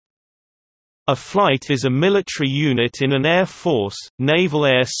A flight is a military unit in an air force, naval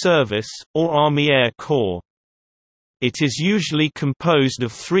air service, or Army Air Corps. It is usually composed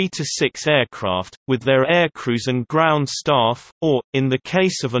of 3 to 6 aircraft, with their aircrews and ground staff, or, in the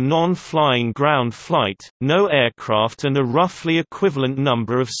case of a non-flying ground flight, no aircraft and a roughly equivalent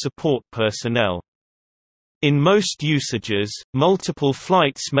number of support personnel. In most usages, multiple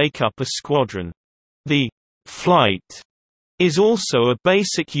flights make up a squadron. The flight is also a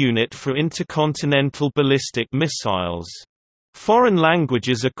basic unit for intercontinental ballistic missiles. Foreign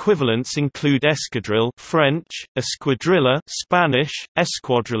languages equivalents include escadrille French, escuadrilla Spanish,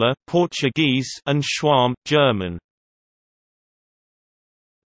 escuadrilla Portuguese, and Schwarm German.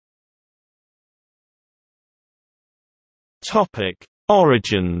 Topic: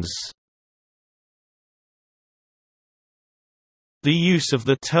 Origins. The use of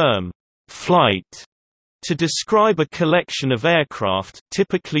the term flight to describe a collection of aircraft,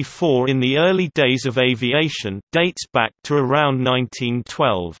 typically 4 in the early days of aviation, dates back to around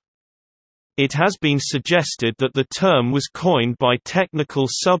 1912. It has been suggested that the term was coined by technical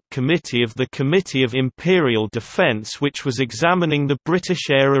subcommittee of the Committee of Imperial Defence which was examining the British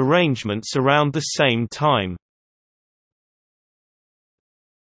air arrangements around the same time.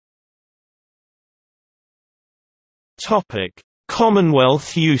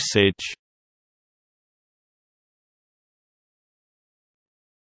 Commonwealth usage.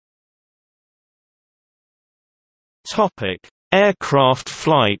 Aircraft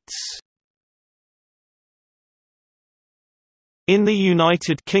flights. In the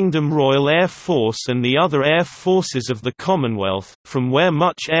United Kingdom Royal Air Force and the other air forces of the Commonwealth, from where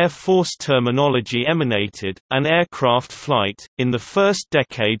much Air Force terminology emanated, an aircraft flight, in the first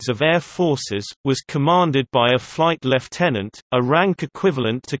decades of air forces, was commanded by a flight lieutenant, a rank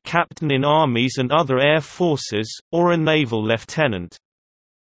equivalent to captain in armies and other air forces, or a naval lieutenant.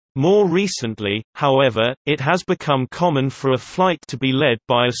 More recently, however, it has become common for a flight to be led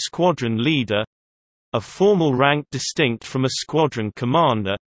by a squadron leader—a formal rank distinct from a squadron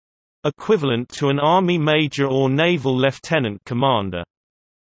commander—equivalent to an Army major or naval lieutenant commander.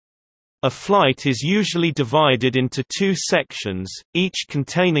 A flight is usually divided into 2 sections, each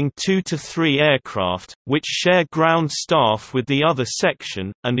containing 2 to 3 aircraft, which share ground staff with the other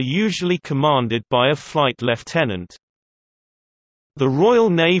section, and are usually commanded by a flight lieutenant. The Royal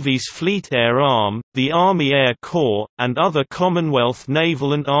Navy's Fleet Air Arm, the Army Air Corps, and other Commonwealth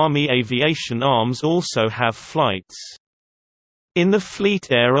naval and Army aviation arms also have flights. In the Fleet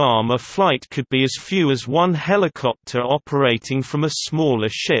Air Arm a flight could be as few as 1 helicopter operating from a smaller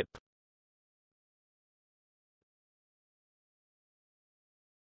ship.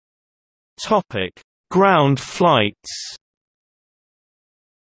 Ground flights.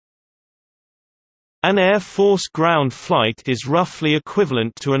 An Air Force ground flight is roughly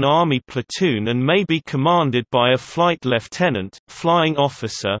equivalent to an Army platoon and may be commanded by a flight lieutenant, flying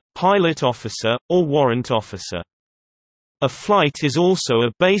officer, pilot officer, or warrant officer. A flight is also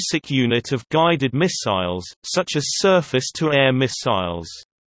a basic unit of guided missiles, such as surface-to-air missiles.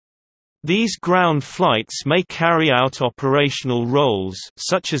 These ground flights may carry out operational roles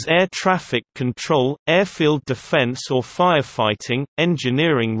such as air traffic control, airfield defense or firefighting,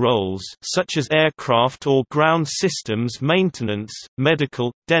 engineering roles such as aircraft or ground systems maintenance,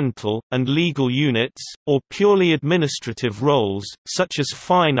 medical, dental, and legal units, or purely administrative roles such as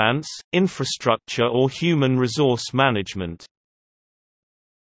finance, infrastructure or human resource management.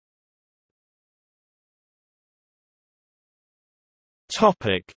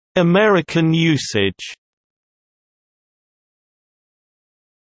 American usage.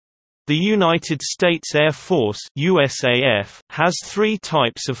 The United States Air Force (USAF) has 3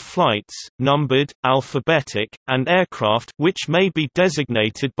 types of flights: numbered, alphabetic, and aircraft, which may be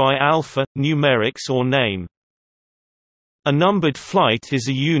designated by alpha, numerics or name. A numbered flight is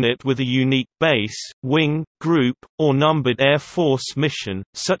a unit with a unique base, wing, group, or numbered Air Force mission,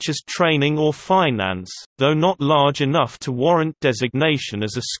 such as training or finance, though not large enough to warrant designation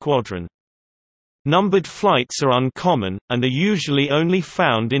as a squadron. Numbered flights are uncommon, and are usually only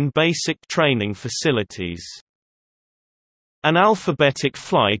found in basic training facilities. An alphabetic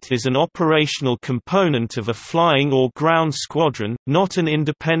flight is an operational component of a flying or ground squadron, not an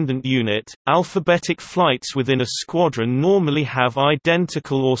independent unit. Alphabetic flights within a squadron normally have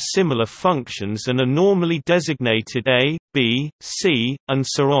identical or similar functions and are normally designated A, B, C, and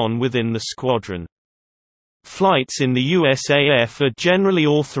so on within the squadron. Flights in the USAF are generally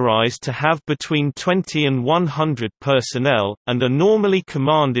authorized to have between 20 and 100 personnel, and are normally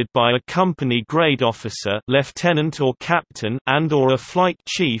commanded by a company grade officer, lieutenant or captain, and/or a flight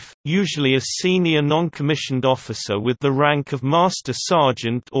chief, usually a senior non-commissioned officer with the rank of master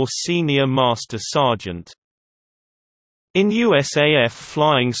sergeant or senior master sergeant. In USAF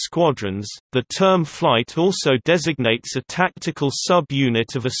flying squadrons, the term flight also designates a tactical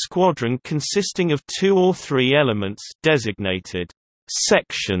sub-unit of a squadron consisting of 2 or 3 elements designated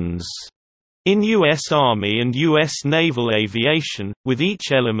sections in U.S. Army and U.S. naval aviation, with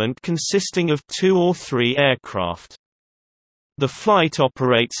each element consisting of 2 or 3 aircraft. The flight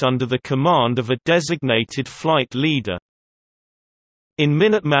operates under the command of a designated flight leader. In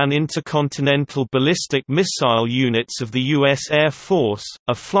Minuteman intercontinental ballistic missile units of the U.S. Air Force,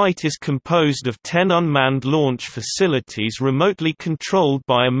 a flight is composed of 10 unmanned launch facilities remotely controlled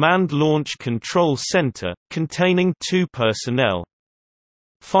by a manned launch control center, containing 2 personnel.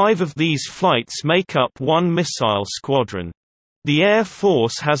 5 of these flights make up one missile squadron. The Air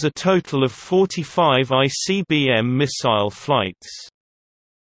Force has a total of 45 ICBM missile flights.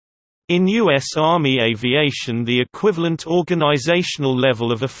 In U.S. Army aviation, the equivalent organizational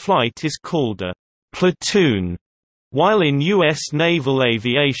level of a flight is called a platoon, while in U.S. naval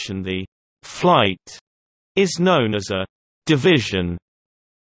aviation the flight is known as a division.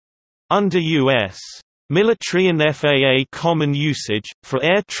 Under U.S. military and FAA common usage, for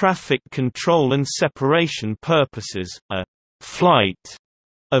air traffic control and separation purposes, a flight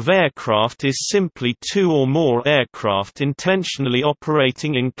of aircraft is simply 2 or more aircraft intentionally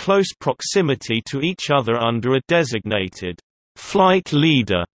operating in close proximity to each other under a designated flight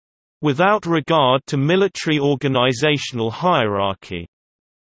leader, without regard to military organizational hierarchy.